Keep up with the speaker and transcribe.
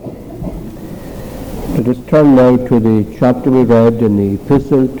Let us turn now to the chapter we read in the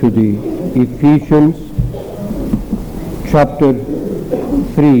epistle to the Ephesians, chapter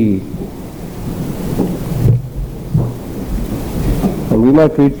 3. And we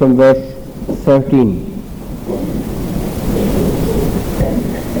might read from verse 13.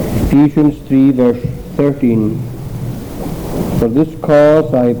 Ephesians 3, verse 13. For this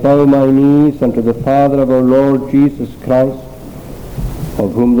cause I bow my knees unto the Father of our Lord Jesus Christ,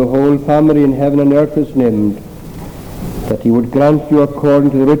 of whom the whole family in heaven and earth is named, that he would grant you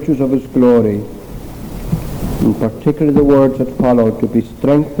according to the riches of his glory, in particular the words that follow, to be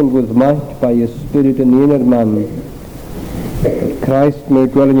strengthened with might by his Spirit in the inner man, that Christ may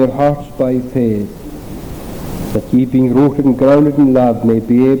dwell in your hearts by faith, that ye being rooted and grounded in love may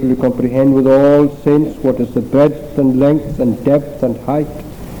be able to comprehend with all saints what is the breadth and length and depth and height,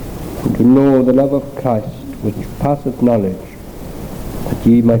 and to know the love of Christ which passeth knowledge, that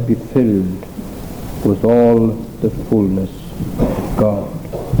ye might be filled with all the fullness of God.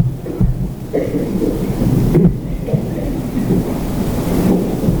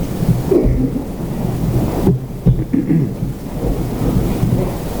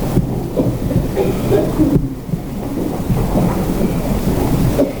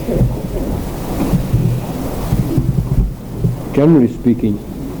 Generally speaking,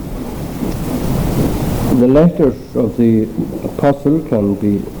 the letters of the apostle can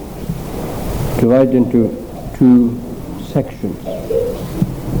be divided into two sections.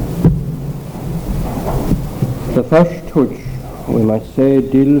 The first, which we might say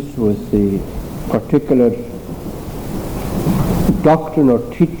deals with the particular doctrine or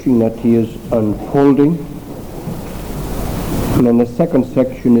teaching that he is unfolding, and then the second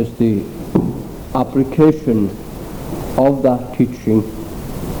section is the application of that teaching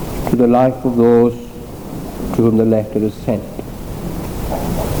to the life of those to whom the letter is sent.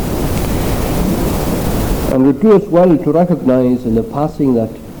 And we do as well to recognize in the passing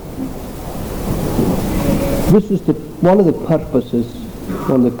that this is one of the purposes,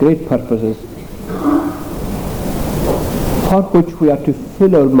 one of the great purposes, for which we are to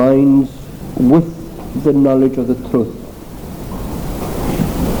fill our minds with the knowledge of the truth,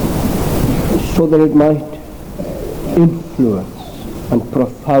 so that it might influence and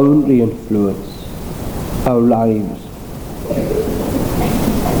profoundly influence our lives.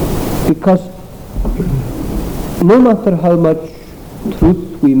 Because no matter how much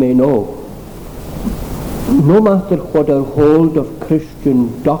truth we may know, no matter what our hold of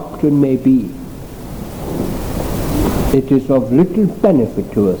Christian doctrine may be, it is of little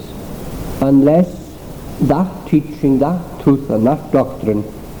benefit to us unless that teaching, that truth and that doctrine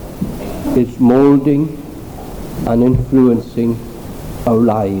is moulding and influencing our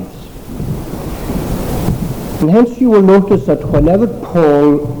lives. And hence you will notice that whenever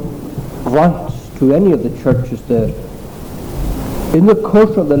Paul writes to any of the churches there, in the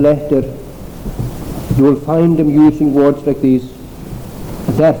course of the letter you will find him using words like these: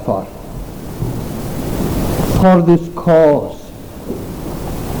 therefore, for this cause,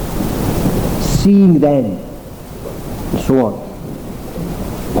 seeing then, and so on.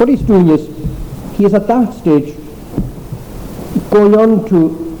 What he's doing is, he is at that stage going on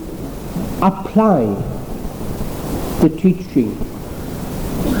to apply the teaching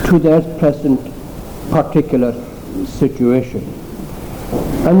to their present particular situation.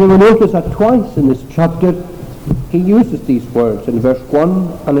 And you will notice that twice in this chapter he uses these words, in verse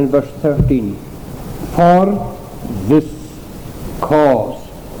 1 and in verse 13. For this cause.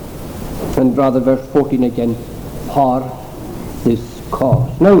 And rather verse 14 again, for this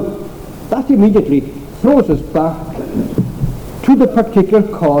cause. Now, that immediately throws us back to the particular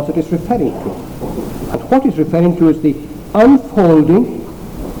cause it is referring to. And what it's referring to is the unfolding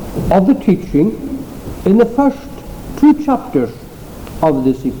of the teaching in the first two chapters of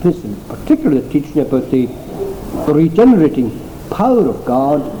this epistle, particularly the teaching about the regenerating power of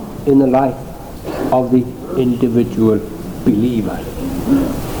God in the life of the individual believer.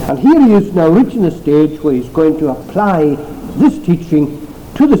 And here he is now reaching the stage where he's going to apply this teaching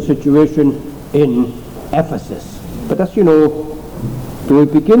to the situation in Ephesus. But as you know, though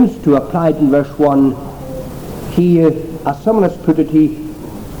he begins to apply it in verse 1, he, as someone has put it, he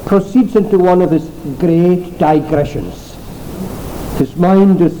proceeds into one of his great digressions. His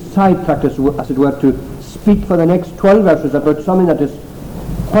mind is sidetracked, as it were, to speak for the next 12 verses about something that is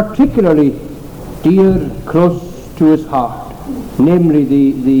particularly dear, close to his heart, namely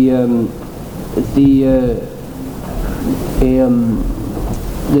the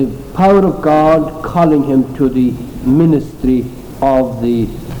power of God calling him to the ministry of the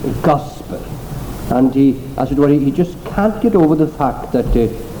gospel. And he, as it were, he just can't get over the fact that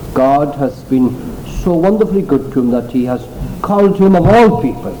God has been so wonderfully good to him that he has called him of all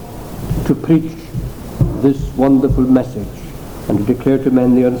people to preach this wonderful message and to declare to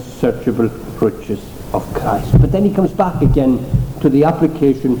men the unsearchable riches of Christ. But then he comes back again to the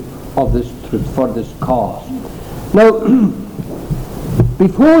application of this truth for this cause. Now,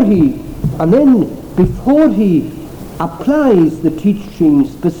 before he applies the teaching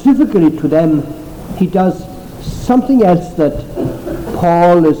specifically to them, he does something else that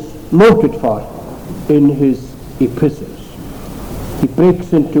Paul is noted for in his epistles. He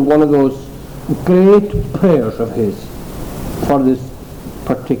breaks into one of those great prayers of his for this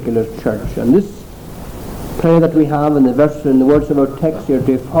particular church. And this prayer that we have in the verse, in the words of our text here,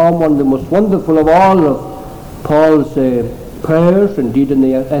 they form one of the most wonderful of all of Paul's prayers. Indeed, in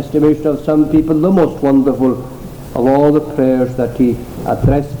the estimation of some people, the most wonderful of all the prayers that he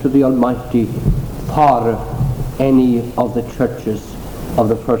addressed to the Almighty for any of the churches of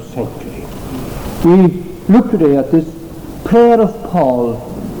the first century. We look today at this prayer of Paul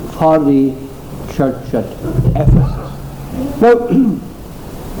for the church at Ephesus. Now,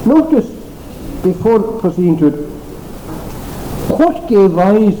 notice, before proceeding to it, what gave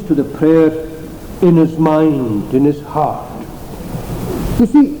rise to the prayer in his mind, in his heart. You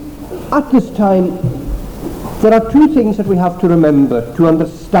see, at this time, there are two things that we have to remember to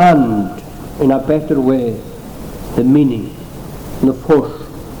understand in a better way the meaning, the force,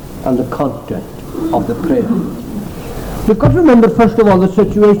 and the content of the prayer. We've got to remember, first of all, the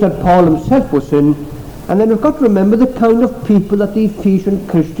situation that Paul himself was in, and then we've got to remember the kind of people that the Ephesian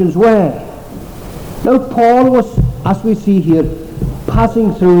Christians were. Now, Paul was, as we see here,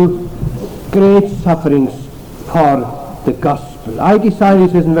 passing through great sufferings for the gospel. I desire, he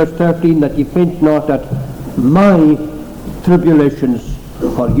says in verse 13, that ye faint not at my tribulations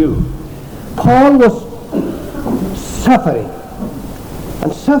for you. Paul was suffering,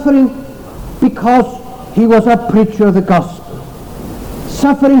 and suffering because he was a preacher of the gospel,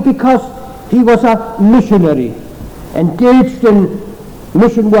 suffering because he was a missionary, engaged in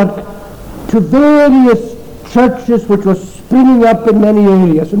mission work to various churches which were springing up in many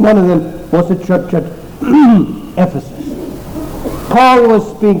areas, and one of them was the church at Ephesus. Paul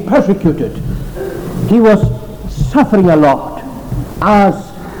was being persecuted. He was suffering a lot as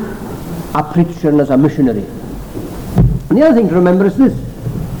a preacher and as a missionary. And the other thing to remember is this,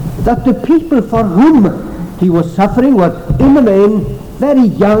 that the people for whom he was suffering were, in the main, very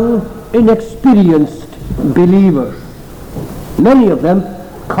young, inexperienced believers. Many of them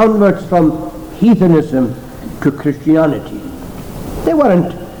converts from heathenism to Christianity. They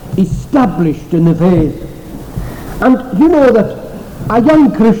weren't established in the faith. And you know that a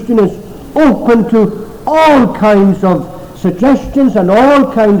young Christian is open to all kinds of suggestions and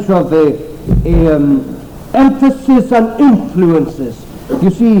all kinds of emphasis and influences. You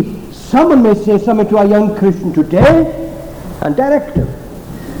see, someone may say something to a young Christian today and direct him.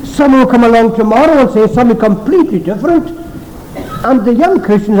 Someone will come along tomorrow and say something completely different, and the young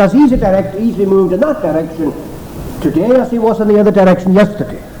Christian is as easily moved in that direction today as he was in the other direction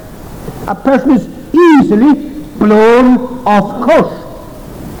yesterday. A person is easily blown off course.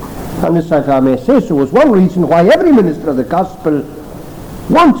 And this, if I may say so, is one reason why every minister of the gospel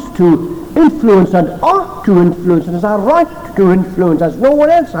wants to influence and ought to influence and has a right to influence as no one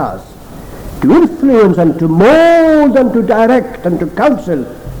else has. To influence and to mold and to direct and to counsel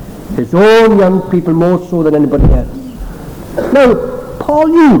his own young people more so than anybody else. Now, Paul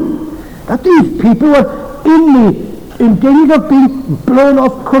knew that these people were in danger of being blown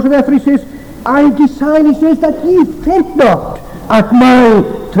off course, and therefore he says, I desire, he says, that ye faint not at my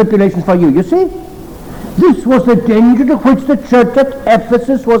tribulations for you. You see, this was the danger to which the church at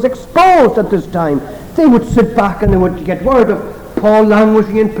Ephesus was exposed at this time. They would sit back and they would get word of Paul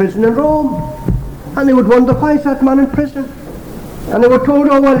languishing in prison in Rome, and they would wonder, why is that man in prison? And they were told,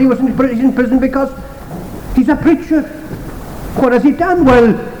 oh well, he's in prison because he's a preacher. What has he done?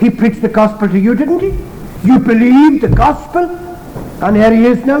 Well, he preached the gospel to you, didn't he? You believed the gospel, and here he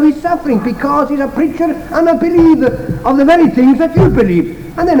is now, he's suffering because he's a preacher and a believer of the very things that you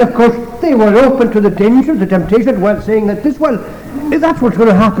believe. And then, of course, they were open to the danger, the temptation, well, saying that this, well, if that's what's going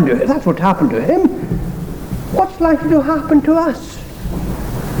to happen to him, if that's what happened to him, what's likely to happen to us?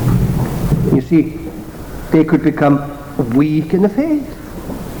 You see, they could become weak in the faith.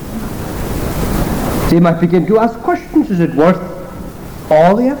 They might begin to ask questions. Is it worth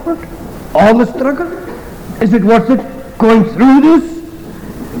all the effort, all the struggle? Is it worth it going through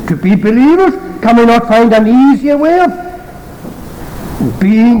this to be believers? Can we not find an easier way of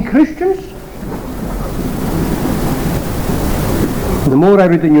being Christians? The more I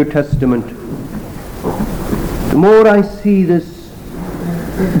read the New Testament, the more I see this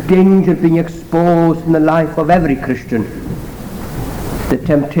danger being exposed in the life of every Christian, the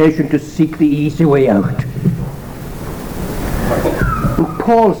temptation to seek the easy way out. And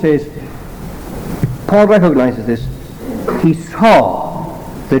Paul recognizes this. He saw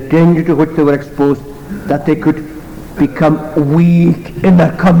the danger to which they were exposed, that they could become weak in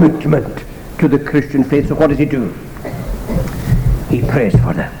their commitment to the Christian faith. So what does he do? He prays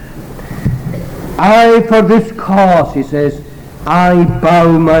for them. I, for this cause, he says, I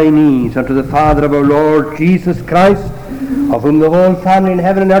bow my knees unto the Father of our Lord Jesus Christ, of whom the whole family in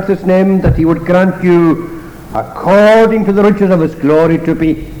heaven and earth is named, that he would grant you, according to the riches of his glory, to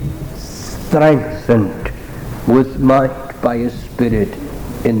be strengthened with might by his Spirit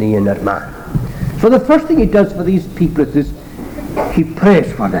in the inner man. So the first thing he does for these people is this: he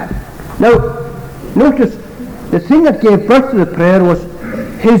prays for them. Now, notice, the thing that gave birth to the prayer was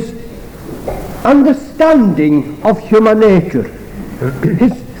his understanding of human nature,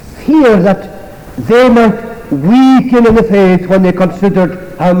 his fear that they might weaken in the faith when they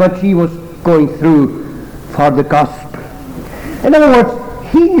considered how much he was going through for the gospel. In other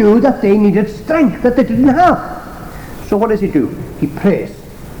words, he knew that they needed strength that they didn't have. So what does he do? He prays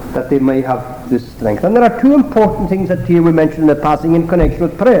that they may have this strength. And there are two important things that here we mentioned in the passing in connection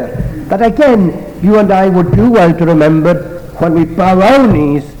with prayer, that again you and I would do well to remember when we bow our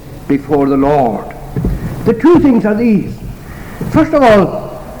knees before the Lord. The two things are these. First of all,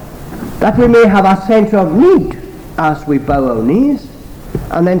 that we may have a sense of need as we bow our knees,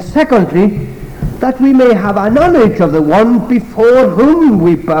 and then secondly, that we may have a knowledge of the one before whom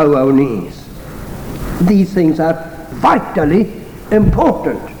we bow our knees. These things are vitally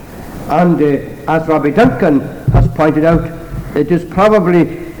important, and as Robbie Duncan has pointed out, it is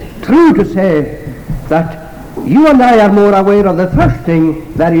probably true to say that you and I are more aware of the first thing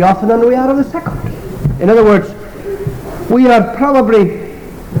very often than we are of the second. In other words, we are probably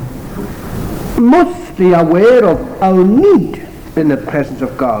mostly aware of our need in the presence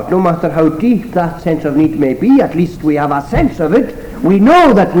of God. No matter how deep that sense of need may be, at least we have a sense of it. We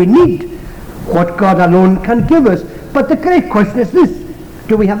know that we need what God alone can give us. But the great question is this: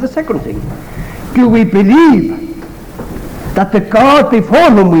 do we have the second thing? Do we believe that the God before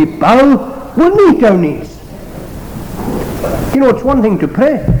whom we bow will meet our needs? You know, it's one thing to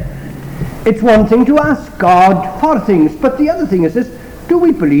pray. It's one thing to ask God for things. But the other thing is this: do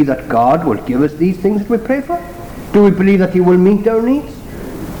we believe that God will give us these things that we pray for? Do we believe that he will meet our needs?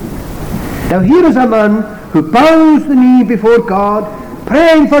 Now here is a man who bows the knee before God,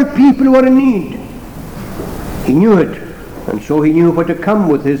 praying for people who are in need. He knew it, and so he knew where to come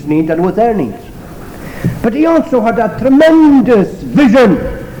with his need and with their needs. But he also had a tremendous vision,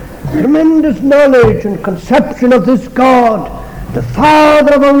 tremendous knowledge and conception of this God, the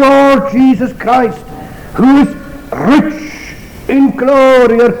Father of our Lord Jesus Christ, who is rich in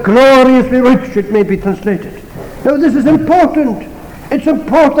glory, or gloriously rich, it may be translated. Now this is important. It's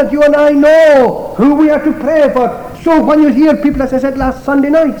important that you and I know who we are to pray for. So when you hear people, as I said last Sunday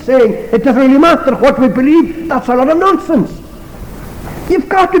night, saying it doesn't really matter what we believe, that's a lot of nonsense. You've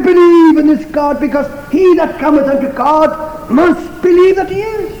got to believe in this God, because he that cometh unto God must believe that he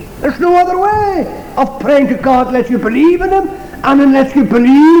is. There's no other way of praying to God unless you believe in him, and unless you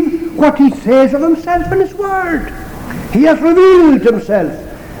believe what he says of himself in his word. He has revealed himself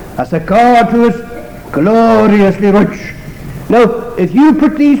as a God who is gloriously rich. Now, if you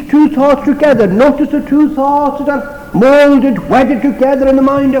put these two thoughts together, notice the two thoughts that are molded, wedded together in the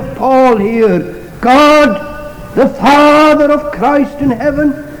mind of Paul here. God, the Father of Christ in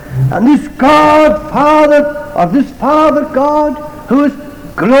heaven, and this God, Father, or this Father God, who is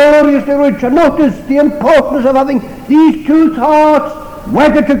gloriously rich. And notice the importance of having these two thoughts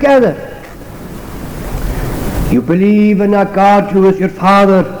wedded together. You believe in a God who is your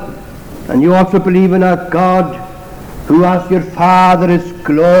Father, and you also believe in a God who, as your Father, is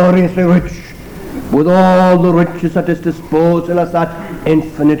gloriously rich with all the riches at his disposal as that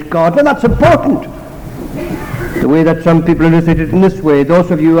infinite God. Now that's important. The way that some people illustrate it in this way,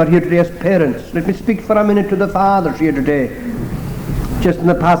 those of you who are here today as parents, let me speak for a minute to the fathers here today, just in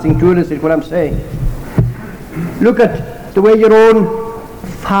the passing to illustrate what I'm saying. Look at the way your own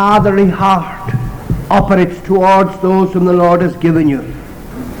fatherly heart operates towards those whom the Lord has given you.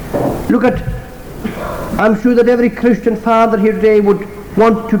 Look at, I'm sure that every Christian father here today would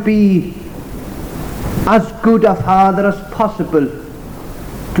want to be as good a father as possible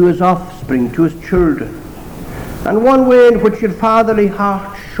to his offspring, to his children. And one way in which your fatherly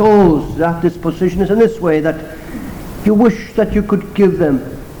heart shows that disposition is in this way, that you wish that you could give them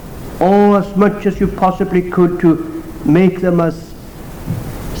as much as you possibly could to make them as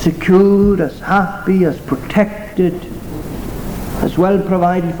secure, as happy, as protected, as well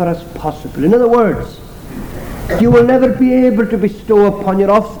provided for as possible. In other words, you will never be able to bestow upon your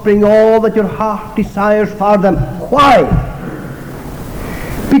offspring all that your heart desires for them. Why?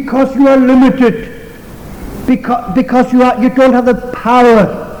 Because you are limited. Because you don't have the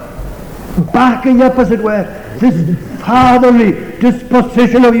power backing up, as it were, this fatherly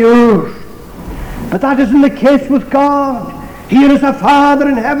disposition of yours. But that isn't the case with God. Here is a Father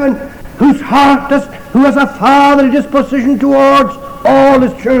in heaven who has a fatherly disposition towards all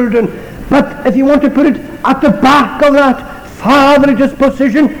his children. But if you want to put it at the back of that fatherly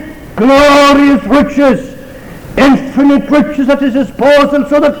disposition, glorious riches, infinite riches at his disposal,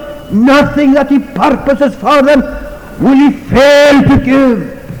 so that nothing that he purposes for them will he fail to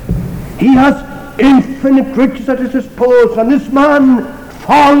give. He has infinite riches at his disposal, and this man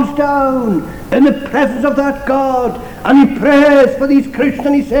falls down in the presence of that God, and he prays for these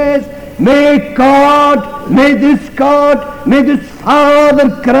Christians. He says, may this Father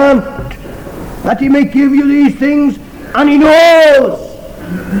grant that he may give you these things. And he knows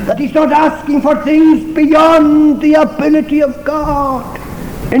that he's not asking for things beyond the ability of God.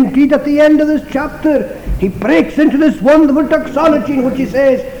 Indeed, at the end of this chapter, he breaks into this wonderful doxology in which he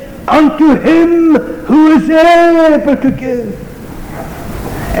says, unto him who is able to give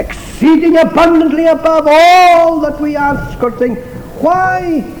exceeding abundantly above all that we ask or think.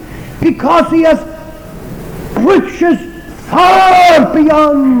 Why? Because he has riches far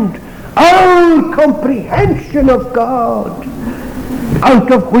beyond our comprehension of God,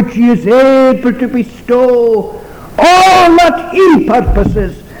 out of which he is able to bestow all that he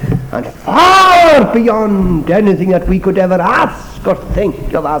purposes, and far beyond anything that we could ever ask or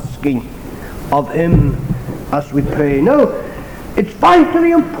think of asking of him as we pray. Now, it's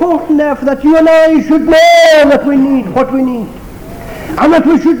vitally important, therefore, that you and I should know that we need what we need, and that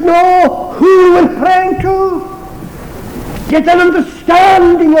we should know who we're praying to. Get an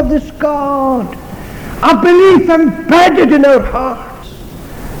understanding of this God, a belief embedded in our hearts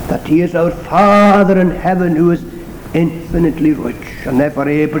that he is our Father in heaven who is infinitely rich and therefore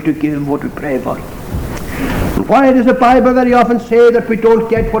able to give what we pray for. And why does the Bible very often say that we don't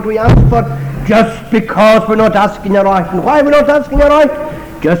get what we ask for? Just because we're not asking aright. And why we're not asking aright?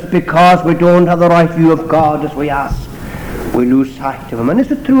 Just because we don't have the right view of God as we ask. We lose sight of him. And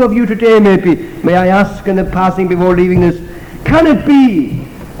is it true of you today, maybe? May I ask in the passing before leaving this, can it be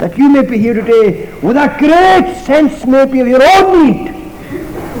that you may be here today with a great sense maybe of your own need?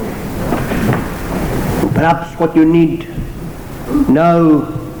 And perhaps what you need now,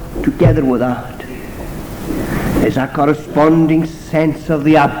 together with that, is a corresponding sense of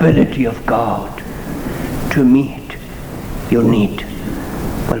the ability of God to meet your need.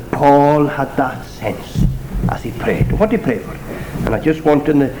 Well, Paul had that sense as he prayed. What did he pray for? And I just want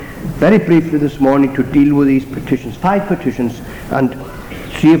very briefly this morning to deal with these petitions, 5 petitions, and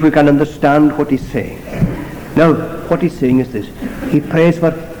see if we can understand what he's saying. Now, what he's saying is this. He prays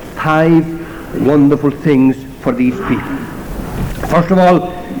for 5 wonderful things for these people. First of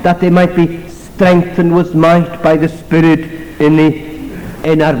all, that they might be strengthened with might by the Spirit in the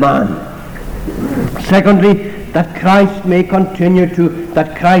inner man. Secondly, that Christ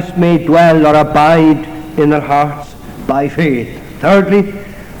may dwell or abide in their hearts by faith. Thirdly,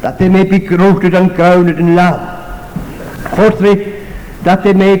 that they may be rooted and grounded in love. Fourthly, that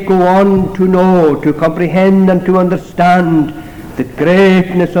they may go on to know, to comprehend and to understand the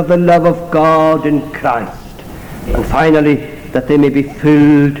greatness of the love of God in Christ. And finally, that they may be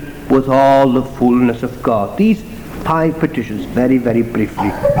filled with all the fullness of God. These 5 petitions, very, very briefly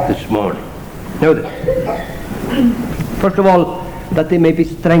this morning. Now this. First of all, that they may be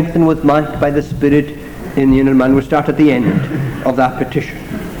strengthened with might by the Spirit in the inner man. We'll start at the end of that petition.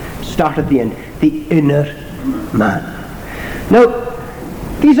 Start at the end. The inner man. Now,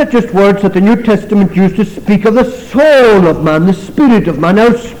 these are just words that the New Testament used to speak of the soul of man, the spirit of man,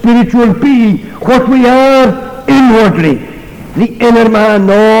 our spiritual being, what we are inwardly. The inner man,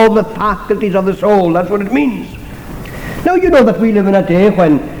 all the faculties of the soul, that's what it means. Now, you know that we live in a day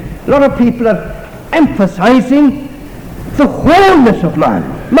when a lot of people are emphasizing the wholeness of man.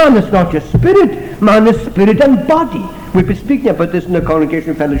 Man is not just spirit, man is spirit and body. We've been speaking about this in the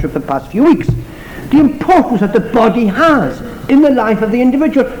Congregational Fellowship the past few weeks. The importance that the body has in the life of the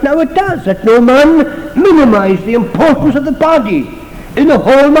individual. Now it does. Let no man minimize the importance of the body in the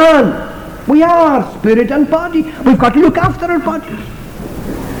whole man. We are spirit and body. We've got to look after our bodies.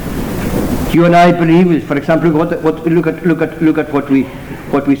 You and I believe, for example, look at what we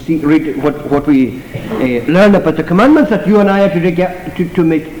learn about the commandments that you and I are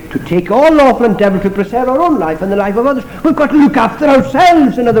to take all lawful endeavour to preserve our own life and the life of others. We've got to look after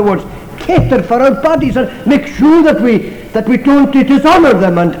ourselves, in other words, cater for our bodies and make sure that we that we don't dishonor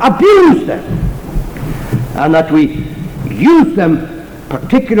them and abuse them, and that we use them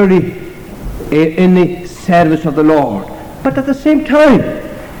particularly in the service of the Lord. But at the same time,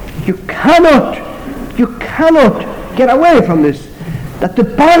 you cannot get away from this, that the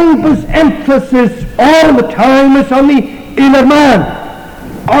Bible's emphasis all the time is on the inner man.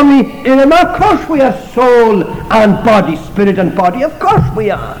 On the inner man. Of course we are soul and body, spirit and body. Of course we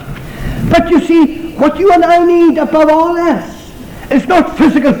are. But you see, what you and I need above all else is not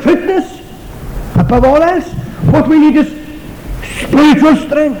physical fitness. Above all else, what we need is spiritual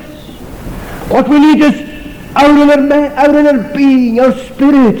strength. What we need is our inner being, our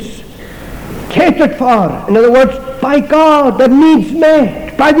spirits, catered for. In other words, by God, their needs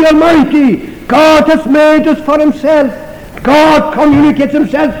met. By the Almighty, God has made us for Himself. God communicates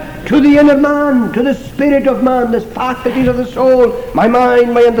Himself to the inner man, to the spirit of man, the faculties of the soul, my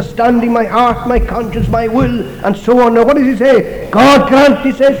mind, my understanding, my heart, my conscience, my will, and so on. Now what does He say? God grant,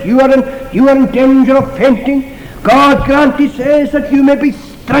 He says, you are in danger of fainting. God grant, He says, that you may be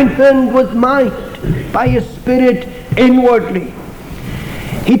strengthened with might by His Spirit inwardly.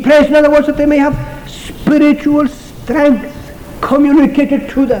 He prays, in other words, that they may have spiritual strength communicated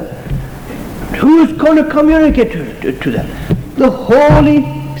to them. Who is going to communicate to them? The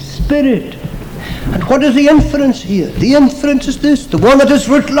Holy Spirit. And what is the inference here? The inference is this, the one that is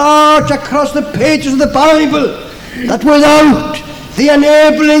writ large across the pages of the Bible, that without the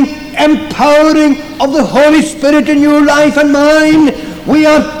enabling, empowering of the Holy Spirit in your life and mine, we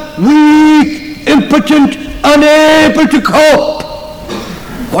are weak, impotent, unable to cope.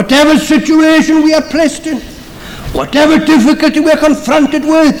 Whatever situation we are placed in, whatever difficulty we are confronted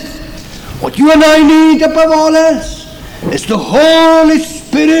with, what you and I need above all else is the Holy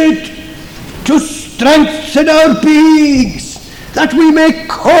Spirit to strengthen our beings, that we may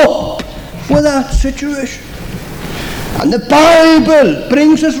cope with that situation. And the Bible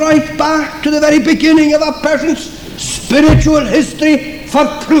brings us right back to the very beginning of a person's spiritual history for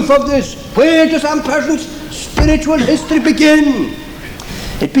proof of this. Where does a person's spiritual history begin?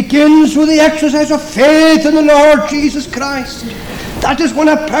 It begins with the exercise of faith in the Lord Jesus Christ. That is when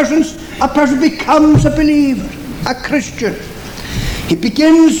a person becomes a believer, a Christian. It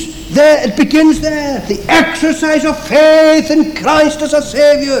begins there, the exercise of faith in Christ as a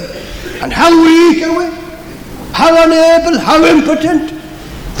Saviour. And how weak are we? How unable, how impotent.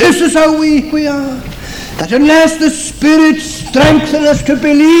 This is how weak we are. That unless the Spirit strengthens us to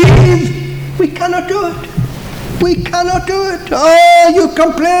believe, we cannot do it. We cannot do it. Oh, you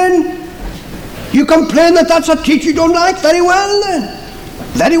complain. You complain that that's a teaching you don't like. Very well then.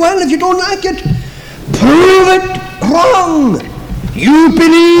 Very well, if you don't like it, prove it wrong. You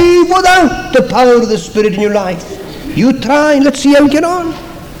believe without the power of the Spirit in your life. You try, let's see how you get on.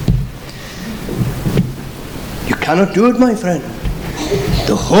 You cannot do it, my friend.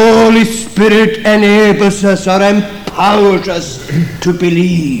 The Holy Spirit enables us or empowers us to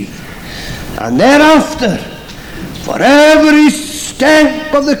believe. And thereafter, for every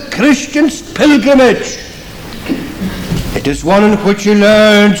step of the Christian's pilgrimage, it is one in which he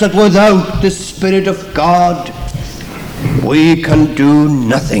learns that without the Spirit of God, we can do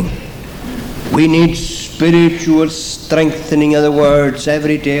nothing. We need spiritual strengthening, in other words,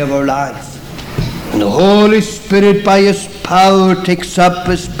 every day of our life. And the Holy Spirit, by His power, takes up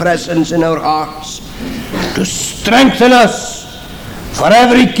His presence in our hearts to strengthen us for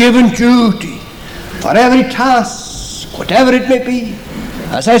every given duty, for every task, whatever it may be.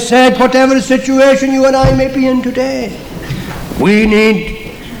 As I said, whatever situation you and I may be in today, we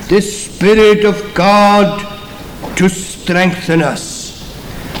need the Spirit of God to strengthen us.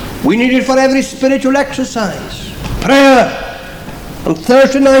 We need it for every spiritual exercise. Prayer. On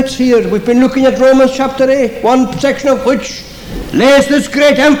Thursday nights here, we've been looking at Romans chapter 8, one section of which lays this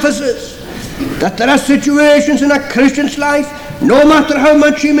great emphasis, that there are situations in a Christian's life, no matter how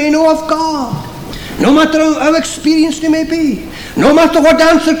much he may know of God, no matter how experienced he may be, no matter what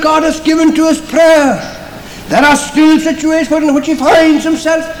answer God has given to his prayer, there are still situations in which he finds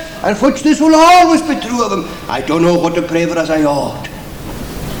himself, and which this will always be true of him. I don't know what to pray for as I ought.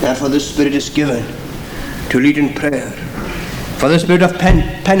 Therefore the Spirit is given to lead in prayer, for the spirit of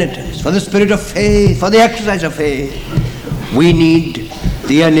penitence, for the spirit of faith, for the exercise of faith. We need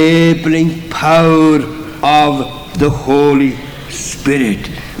the enabling power of the Holy Spirit.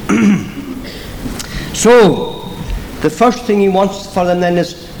 So, the first thing he wants for them then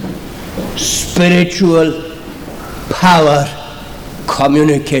is spiritual power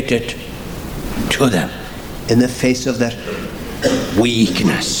communicated to them in the face of their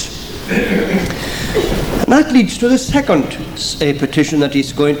weakness. And that leads to the second petition that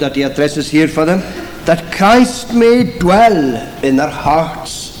he addresses here for them. that Christ may dwell in their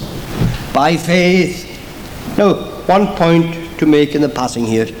hearts by faith. Now, one point to make in the passing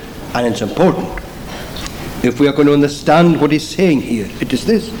here, and it's important. If we are going to understand what he's saying here, it is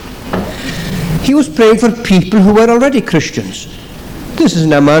this. He was praying for people who were already Christians. This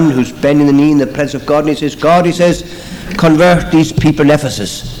isn't a man who's bending the knee in the presence of God and he says, God, he says, convert these people in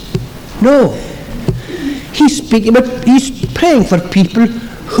Ephesus. No. He's praying for people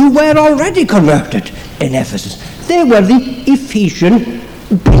who were already converted in Ephesus. They were the Ephesian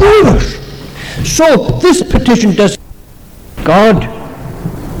believers. So this petition does, God,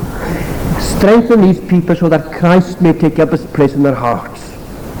 strengthen these people so that Christ may take up his place in their hearts.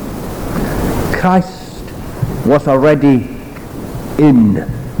 Christ was already in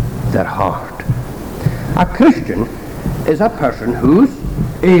their heart. A Christian is a person who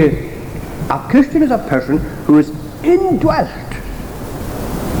is indwelt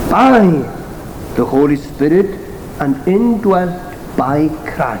by the Holy Spirit and indwelt by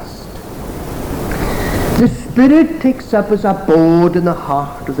Christ. The Spirit takes up his abode in the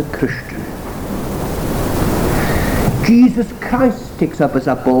heart of the Christian. Jesus Christ takes up his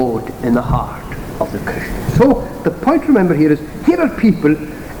abode in the heart of the Christian. So the point to remember here is, here are people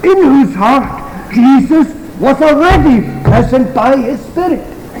in whose heart Jesus was already present by his Spirit.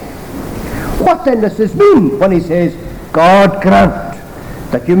 What then does this mean when he says, God grant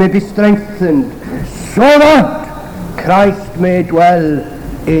that you may be strengthened so that Christ may dwell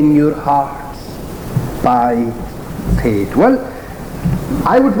in your hearts by faith? Well,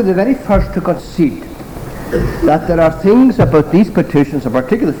 I would be the very first to concede that there are things about these petitions, in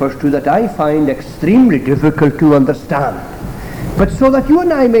particular the first two, that I find extremely difficult to understand. But so that you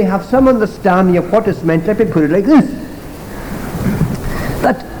and I may have some understanding of what is meant, let me put it like this.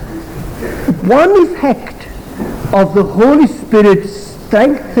 That one effect of the Holy Spirit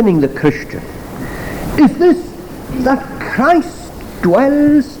strengthening the Christian is this, that Christ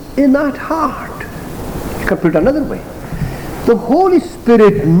dwells in that heart. You can put it another way. The Holy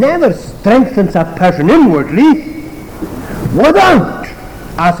Spirit never strengthens a person inwardly without,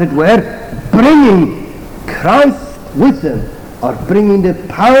 as it were, bringing Christ with them, or bringing the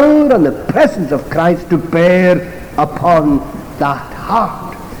power and the presence of Christ to bear upon that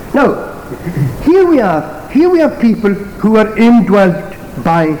heart. Now, here we are people who are indwelt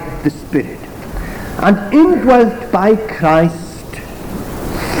by the Spirit and indwelt by Christ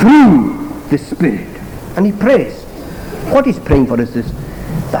through the Spirit. And he prays. What he's praying for is this,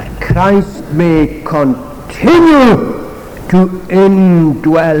 that Christ may continue to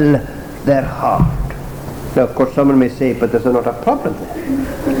indwell their heart. Now, of course, someone may say, but there's not a problem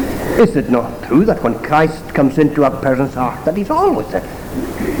there. Is it not true that when Christ comes into a person's heart, that he's always there?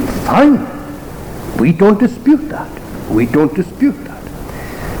 Fine. We don't dispute that. We don't dispute that.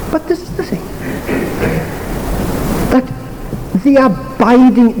 But this is the thing, that the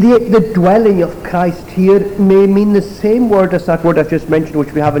abiding, the dwelling of Christ here may mean the same word as that word I've just mentioned,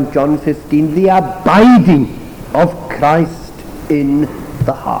 which we have in John 15, the abiding of Christ in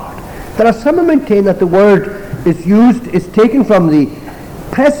the heart. There are some who maintain that the word is taken from the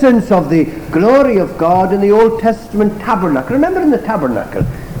presence of the glory of God in the Old Testament tabernacle. Remember in the tabernacle,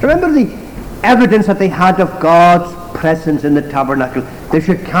 remember the evidence that they had of God's presence in the tabernacle, the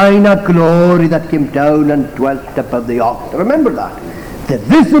Shekinah glory that came down and dwelt above the altar. Remember that. The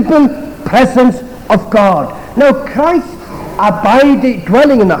visible presence of God. Now Christ abiding,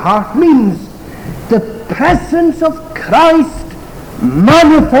 dwelling in the heart, means the presence of Christ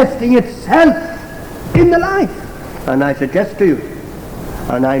manifesting itself in the life. And I suggest to you,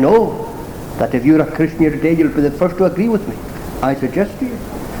 and I know that if you're a Christian here today, you'll be the first to agree with me. I suggest to you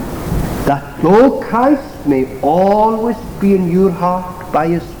that though Christ may always be in your heart by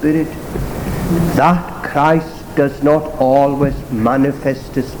his Spirit, that Christ does not always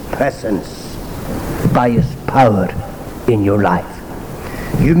manifest his presence by his power in your life.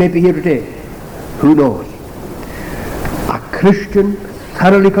 You may be here today, who knows, a Christian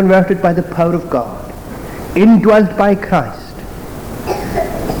thoroughly converted by the power of God, indwelt by Christ,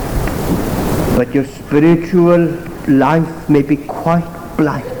 but your spiritual life may be quite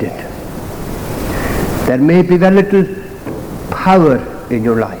blighted. There may be very little power in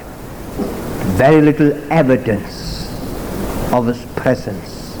your life, very little evidence of his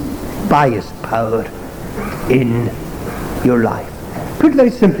presence by his power in your life. Put it very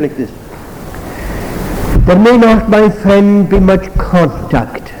simply like this. There may not, my friend, be much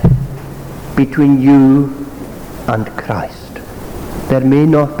contact between you and Christ. There may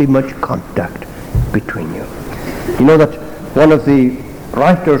not be much contact between you. You know that one of the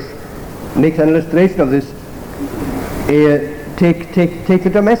writers makes an illustration of this. Take the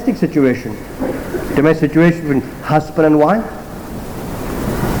domestic situation. Domestic situation between husband and wife,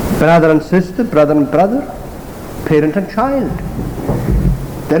 brother and sister, brother and brother, parent and child.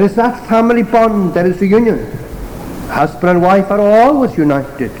 There is that family bond, there is the union. Husband and wife are always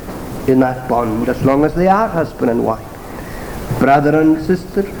united in that bond as long as they are husband and wife. Brother and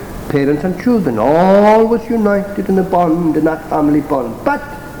sister, parents and children, always united in the bond, in that family bond. But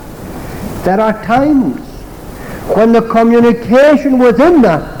there are times when the communication within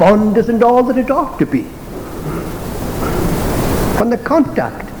that bond isn't all that it ought to be. When the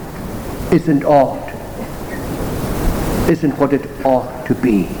contact isn't what it ought to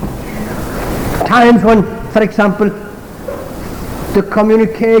be. Times when, for example, the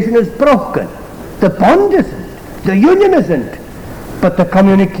communication is broken. The bond isn't, the union isn't, but the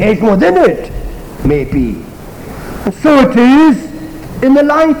communication within it may be. And so it is in the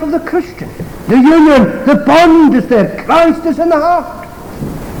life of the Christian. The union, the bond is there. Christ is in the heart.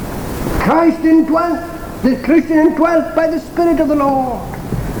 Christ indwelt, the Christian indwelt by the Spirit of the Lord.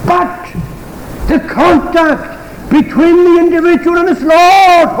 But the contact between the individual and his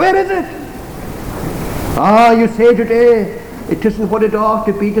Lord, where is it? You say today, it isn't what it ought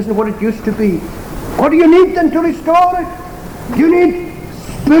to be, it isn't what it used to be. What do you need then to restore it? You need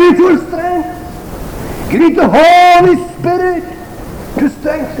spiritual strength. You need the Holy Spirit to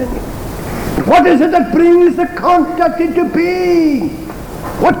strengthen you. What is it that brings the contact into being?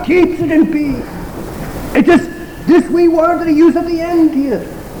 What keeps it in being? It is this wee word that he used at the end here,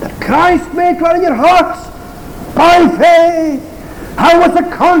 that Christ may dwell in your hearts by faith. How was the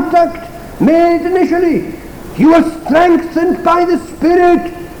contact made initially? You were strengthened by the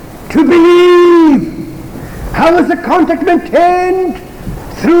Spirit to believe. How was the contact maintained?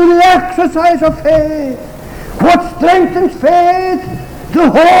 Through the exercise of faith. What strengthens faith? The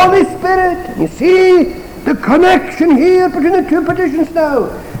Holy Spirit. You see the connection here between the two petitions now.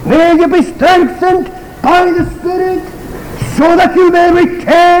 May you be strengthened by the Spirit so that you may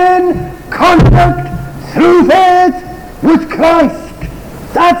retain contact through faith with Christ.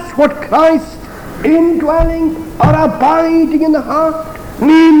 That's what Christ indwelling or abiding in the heart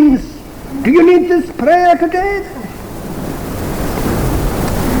means. Do you need this prayer today then?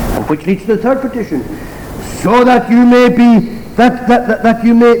 And which leads to the third petition. So that you may be that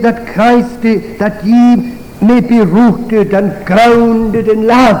ye may be rooted and grounded in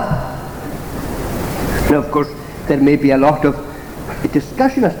love. Now, of course, there may be a lot of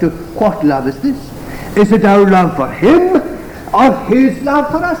discussion as to what love is this. Is it our love for him or his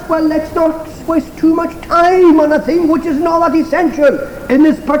love for us? Well, let's not waste too much time on a thing which is not that essential in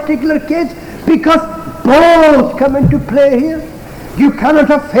this particular case, because both come into play here. You cannot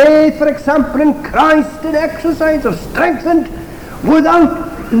have faith, for example, in Christ in exercise or strengthened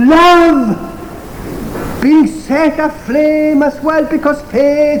without love being set aflame as well, because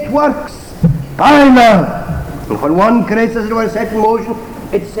faith works by love. And when one grace is set in motion,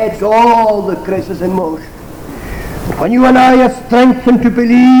 it sets all the graces in motion. And when you and I are strengthened to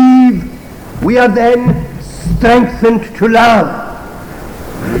believe, we are then strengthened to love.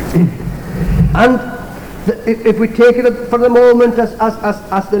 And if we take it for the moment as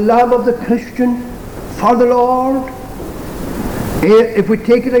the love of the Christian for the Lord, if we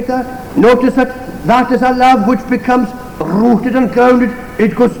take it like that, notice that is a love which becomes rooted and grounded.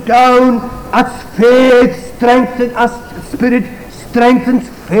 It goes down as faith strengthens, as Spirit strengthens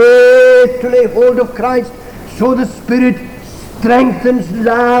faith to lay hold of Christ. So the Spirit strengthens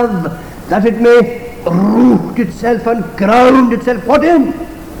love, that it may root itself and ground itself. What in?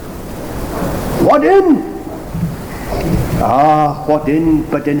 What in? What in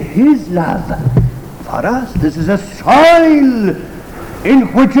but in his love for us. This is a soil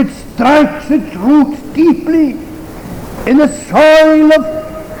in which it strikes its roots deeply, in the soil of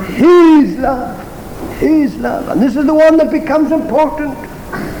his love. His love. And this is the one that becomes important.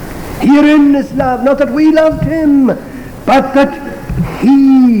 Herein is love. Not that we loved him, but that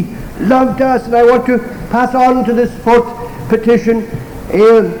he loved us. And I want to pass on to this fourth petition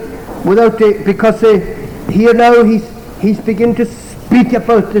because here now he's beginning to speak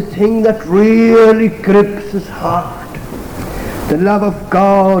about the thing that really grips his heart. The love of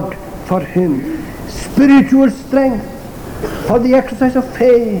God for him. Spiritual strength for the exercise of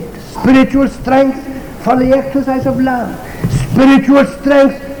faith. Spiritual strength for the exercise of love. Spiritual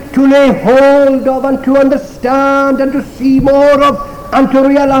strength to lay hold of and to understand and to see more of and to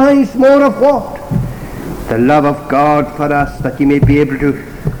realize more of what? The love of God for us, that he may be able to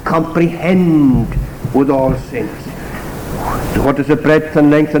comprehend with all saints. So what is the breadth and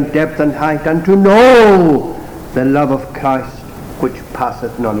length and depth and height, and to know the love of Christ which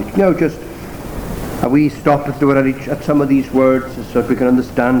passeth knowledge. Now just a wee stop at some of these words so that we can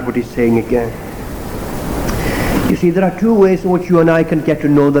understand what he's saying again. You see, there are two ways in which you and I can get to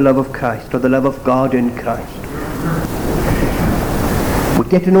know the love of Christ, or the love of God in Christ. We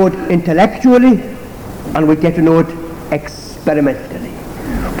get to know it intellectually, and we get to know it experimentally.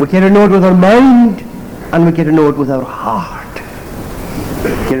 We get to know it with our mind, and we get to know it with our heart.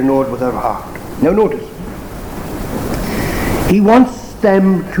 We get to know it with our heart. Now notice, he wants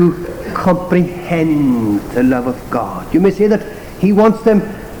them to comprehend the love of God. You may say that he wants them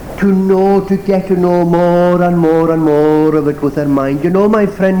to get to know more and more and more of it with their mind. You know, my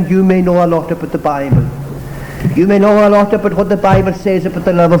friend, you may know a lot about the Bible. You may know a lot about what the Bible says about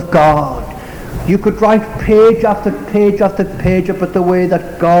the love of God. You could write page after page after page about the way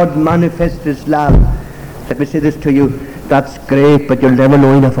that God manifests his love. Let me say this to you, that's great, but you'll never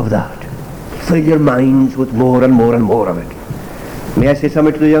know enough of that. Fill your minds with more and more and more of it. May I say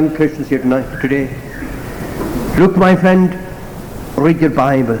something to the young Christians here today? Look, my friend, read your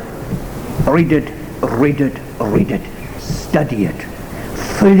Bible. Read it, read it, read it. Study it.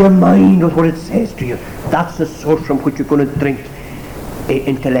 Fill your mind with what it says to you. That's the source from which you're going to drink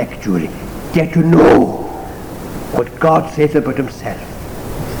intellectually. Get to know what God says about himself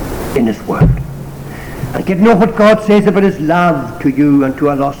in his word. And get to know what God says about his love to you and to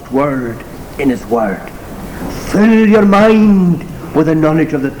a lost world in his word. Fill your mind with the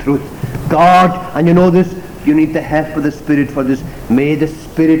knowledge of the truth. God, and you know this, you need the help of the Spirit for this. May the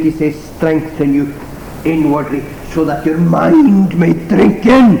Spirit, he says, strengthen you inwardly so that your mind may drink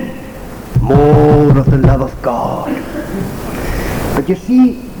in more of the love of God. But you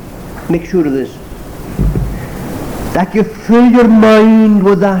see, make sure of this, that you fill your mind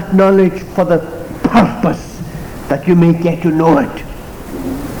with that knowledge for the purpose that you may get to know it,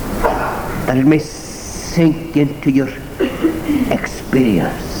 that it may sink into your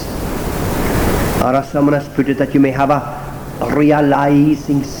experience. Or as someone has put it, that you may have a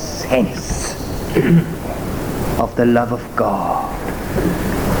realizing sense of the love of God.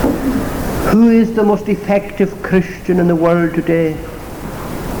 Who is the most effective Christian in the world today?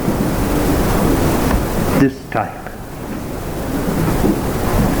 This type.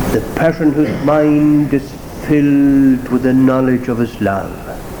 The person whose mind is filled with the knowledge of his love,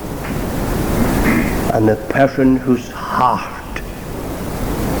 and the person whose heart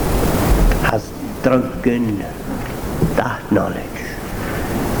has drunken that knowledge.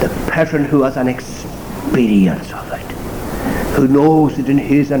 The person who has an experience of it, who knows it in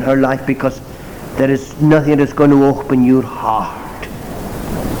his and her life, because there is nothing that's going to open your heart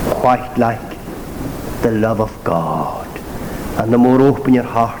quite like the love of God. And the more open your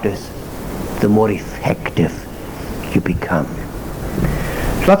heart is, the more effective you become.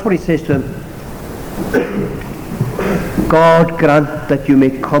 So that's what he says to him. God grant that you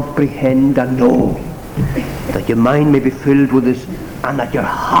may comprehend and know, that your mind may be filled with this, and that your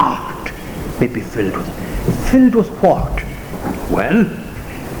heart may be filled with it. Filled with what? Well,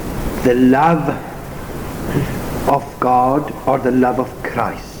 the love of God, or the love of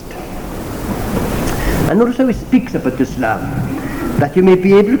Christ. And notice how he speaks about this love, that you may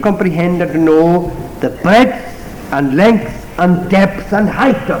be able to comprehend and to know the breadth and length and depth and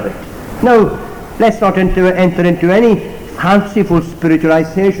height of it. Now, let's not enter into any fanciful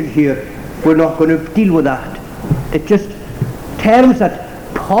spiritualization here. We're not going to deal with that. It's just terms that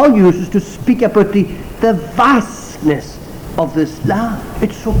Paul uses to speak about the vastness of this love.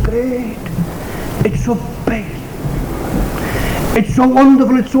 It's so great. It's so big. It's so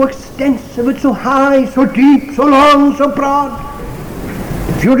wonderful. It's so extensive. It's so high, so deep, so long, so broad.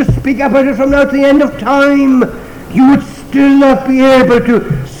 If you were to speak about it from now to the end of time, you would still not be able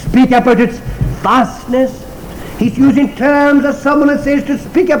to speak about its vastness. He's using terms as someone that says to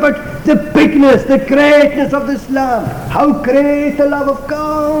speak about the bigness, the greatness of this love. How great the love of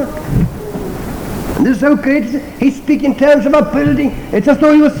God. And this is how great it is. He's speaking in terms of a building. It's as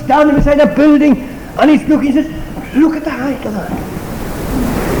though he was standing beside a building and he's looking, he says, look at the height of that.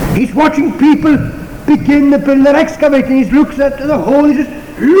 He's watching people begin the building, they're excavating. He looks at the hole, he says,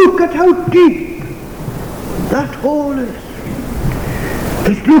 look at how deep that hole is.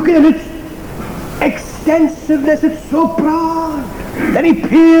 He's looking at its extensiveness, it's so broad. Then he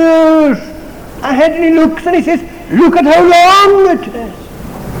peers ahead and he looks and he says, look at how long it is.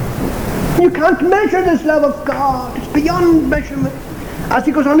 You can't measure this love of God. It's beyond measurement. As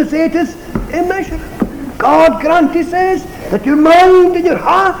he goes on to say, it is immeasurable. God grant, he says, that your mind and your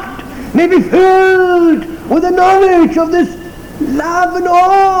heart may be filled with the knowledge of this love and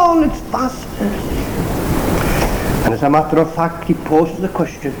all its vastness. And as a matter of fact, he poses the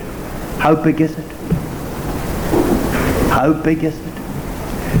question, how big is it? How big is it?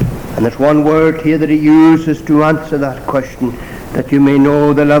 And there's one word here that he uses to answer that question, that you may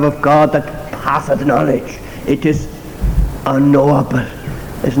know the love of God that passeth knowledge. It is unknowable.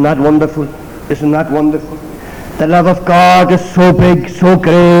 Isn't that wonderful? Isn't that wonderful? The love of God is so big, so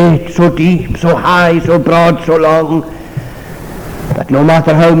great, so deep, so high, so broad, so long, that no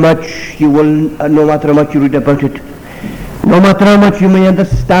matter how much you read about it, no matter how much you may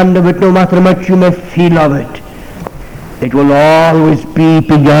understand of it, no matter how much you may feel of it, it will always be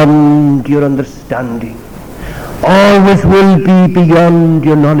beyond your understanding. Always will be beyond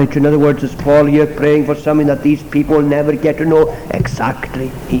your knowledge. In other words, is Paul here praying for something that these people will never get to know?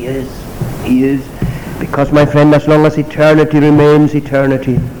 Exactly. He is. Because, my friend, as long as eternity remains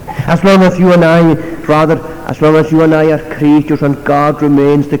eternity, as long as you and I are creatures and God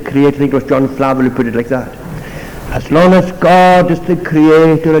remains the creator, I think it was John Flavel who put it like that. As long as God is the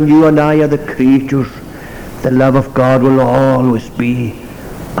creator and you and I are the creatures, the love of God will always be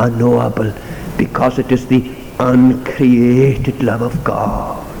unknowable, because it is the uncreated love of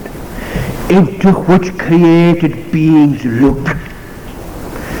God into which created beings look,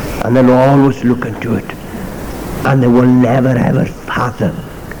 and they'll always look into it, and they will never ever fathom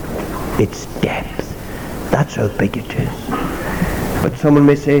its depth. That's how big it is. But someone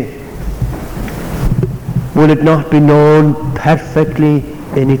may say, will it not be known perfectly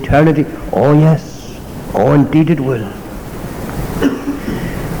in eternity? Oh yes, oh indeed it will.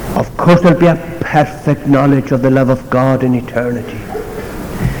 Of course there'll be a perfect knowledge of the love of God in eternity.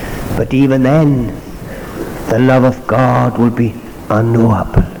 But even then, the love of God will be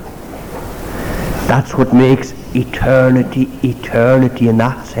unknowable. That's what makes eternity in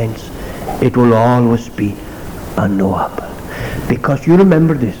that sense. It will always be unknowable. Because you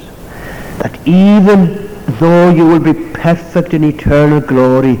remember this, that even though you will be perfect in eternal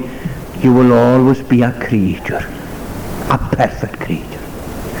glory, you will always be a creature, a perfect creature,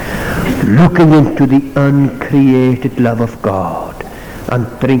 looking into the uncreated love of God and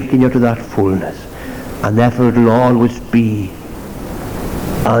drinking into that fullness, and therefore it will always be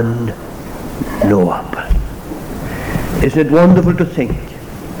unknowable. Isn't it wonderful to think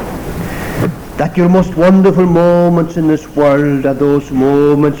that your most wonderful moments in this world are those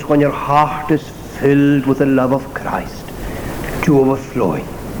moments when your heart is filled with the love of Christ to overflowing?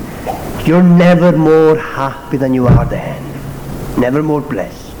 You're never more happy than you are then, never more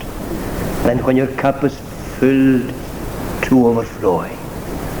blessed than when your cup is filled to overflowing.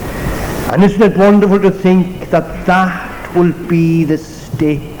 And isn't it wonderful to think that that will be the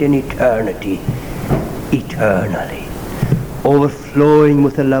state in eternity, eternally, overflowing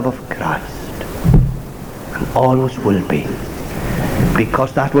with the love of Christ, and always will be,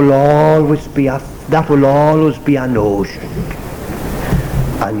 because that will always be an ocean,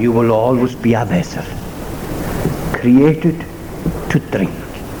 and you will always be a vessel created to drink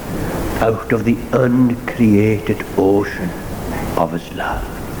out of the uncreated ocean of his love.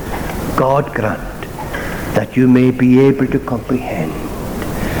 God grant that you may be able to comprehend,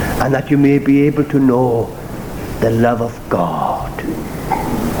 and that you may be able to know the love of God,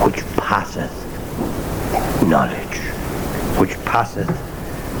 which passeth knowledge, which passeth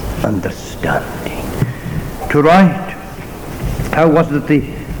understanding. To write, how was it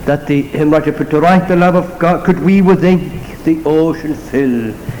that the hymn writer put, to write the love of God, could we with ink the ocean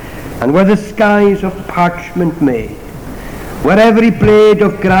fill, and where the skies of parchment made, where every blade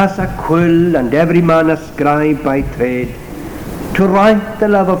of grass a quill, and every man a scribe by trade, to write the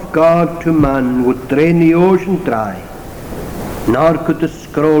love of God to man would drain the ocean dry, nor could the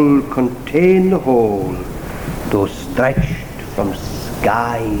scroll contain the whole, though stretched from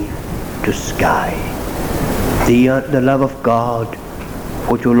sky to sky. The love of God,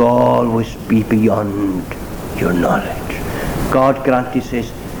 which will always be beyond your knowledge. God grant, he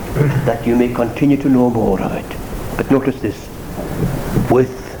says, that you may continue to know more of it. But notice this,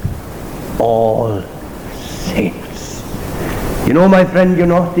 with all saints. You know, my friend, you're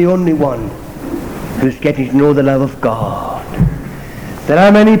not the only one who's getting to know the love of God. There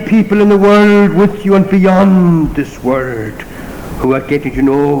are many people in the world with you and beyond this world who are getting to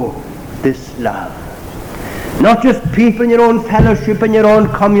know this love. Not just people in your own fellowship, in your own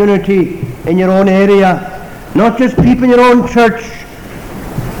community, in your own area, not just people in your own church,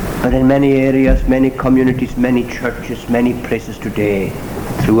 but in many areas, many communities, many churches, many places today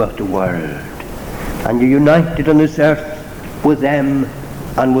throughout the world. And you're united on this earth with them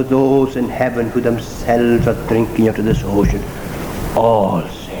and with those in heaven who themselves are drinking out of this ocean. All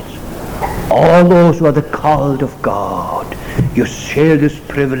saints, all those who are the called of God, you share this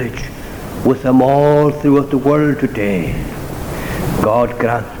privilege with them all throughout the world today. God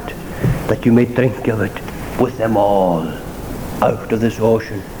grant that you may drink of it with them all out of this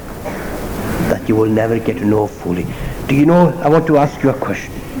ocean that you will never get to know fully. Do you know, I want to ask you a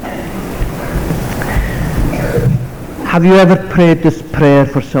question. Have you ever prayed this prayer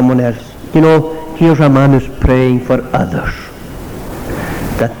for someone else? You know, here's a man who's praying for others,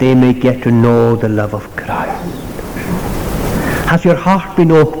 that they may get to know the love of Christ. Has your heart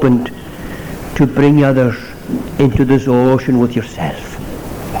been opened to bring others into this ocean with yourself?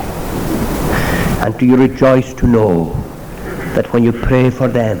 And do you rejoice to know that when you pray for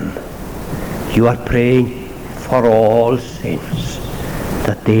them, you are praying for all saints,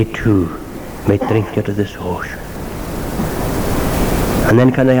 that they too may drink out of this ocean? And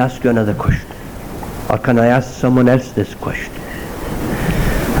then can I ask you another question? Or can I ask someone else this question?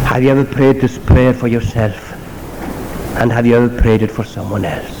 Have you ever prayed this prayer for yourself? And have you ever prayed it for someone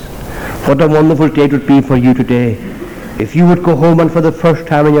else? What a wonderful day it would be for you today if you would go home and for the first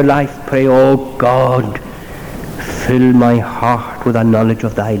time in your life pray, "Oh God, fill my heart with a knowledge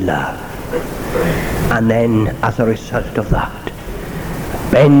of thy love." And then as a result of that,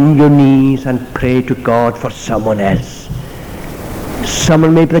 bend your knees and pray to God for someone else.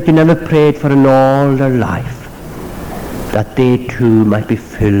 Someone maybe that you never prayed for in all their life, that they too might be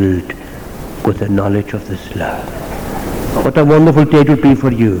filled with the knowledge of this love. What a wonderful day it would be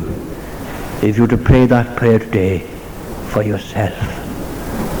for you if you were to pray that prayer today for yourself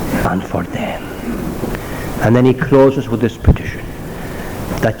and for them. And then he closes with this petition,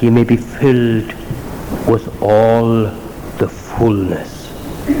 that ye may be filled with all the fullness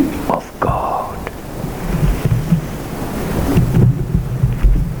of God.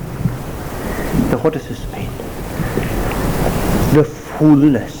 Now what does this mean? The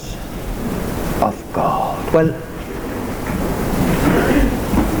fullness of God. Well,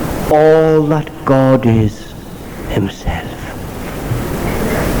 all that God is himself.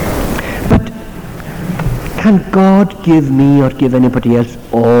 But can God give me or give anybody else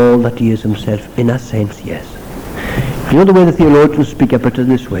all that he is himself? In a sense, yes. You know the way the theologians speak about it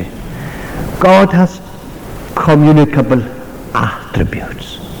this way? God has communicable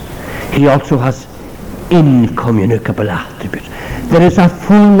attributes. He also has incommunicable attributes. There is a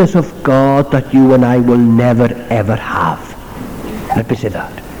fullness of God that you and I will never ever have. Let me say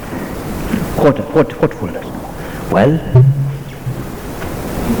that. What fullness? Well,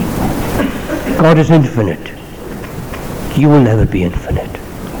 God is infinite. You will never be infinite.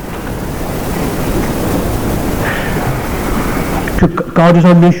 God is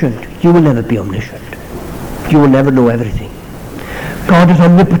omniscient. You will never be omniscient. You will never know everything. God is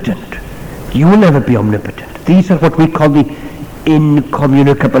omnipotent. You will never be omnipotent. These are what we call the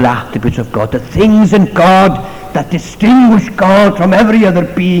incommunicable attributes of God. The things in God that distinguish God from every other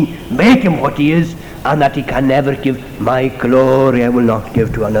being, make him what he is, and that he can never give. My glory I will not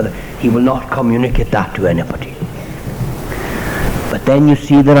give to another. He will not communicate that to anybody. But then you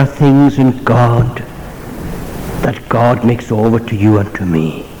see there are things in God that God makes over to you and to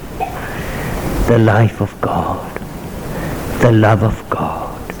me. The life of God, the love of God,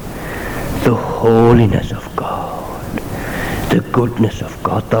 the holiness of God, the goodness of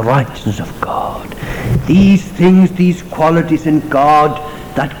God, the righteousness of God. These things, these qualities in God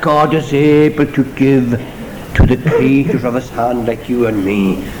that God is able to give to the creatures of his hand like you and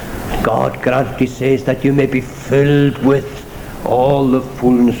me. God grant, he says, that you may be filled with all the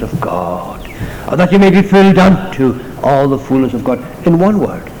fullness of God, or that you may be filled unto all the fullness of God. In one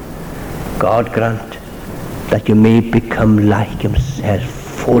word, God grant that you may become like himself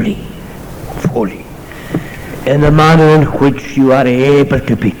fully, in the manner in which you are able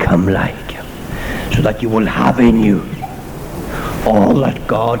to become like him, so that you will have in you all that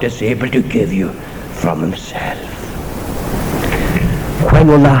God is able to give you from himself. When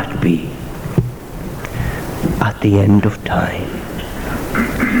will that be? At the end of time.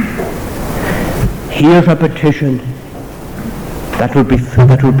 Here's a petition that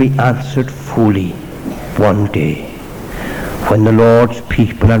will be answered fully one day, when the Lord's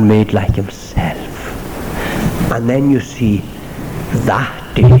people are made like himself. And then you see,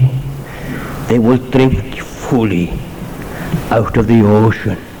 that day they will drink fully out of the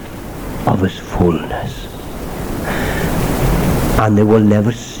ocean of his fullness, and they will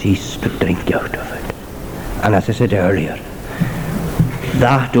never cease to drink out of it. And as I said earlier,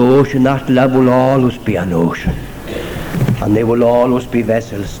 that ocean, that love will always be an ocean, and they will always be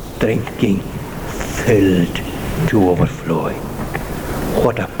vessels drinking, filled to overflowing.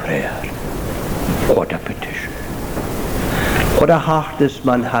 What a prayer, what a petition, what a heart this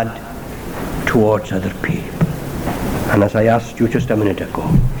man had towards other people. And as I asked you just a minute ago,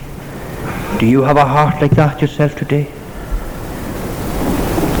 do you have a heart like that yourself today?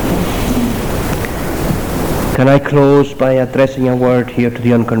 Can I close by addressing a word here to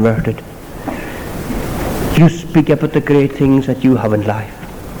the unconverted? You speak about the great things that you have in life.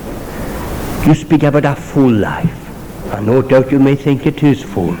 You speak about a full life. And no doubt you may think it is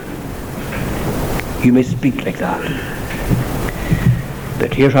full. You may speak like that.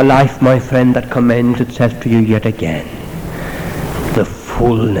 But here's a life, my friend, that commends itself to you yet again. The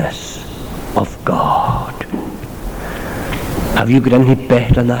fullness of God. Have you got any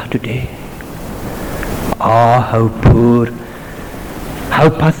better than that today? Ah, how poor, how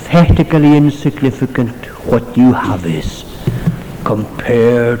pathetically insignificant what you have is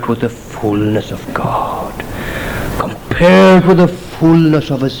compared with the fullness of God, compared with the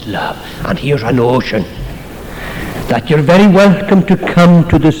fullness of his love. And here's an ocean that you're very welcome to come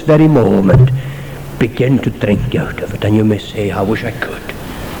to this very moment, begin to drink out of it. And you may say, I wish I could.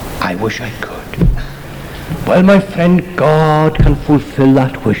 I wish I could. Well, my friend, God can fulfill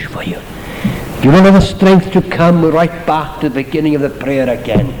that wish for you. You don't have the strength to come right back to the beginning of the prayer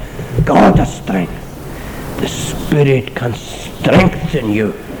again. God has strength. The Spirit can strengthen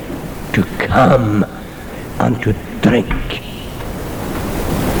you to come and to drink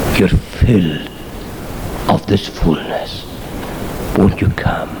your fill of this fullness. Won't you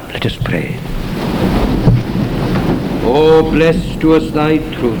come? Let us pray. Oh, bless to us thy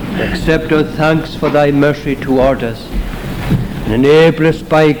truth. Accept our thanks for thy mercy toward us. And enable us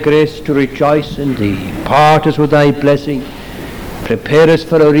by grace to rejoice in thee. Part us with thy blessing. Prepare us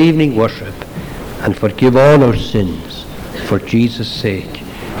for our evening worship. And forgive all our sins. For Jesus' sake.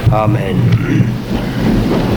 Amen.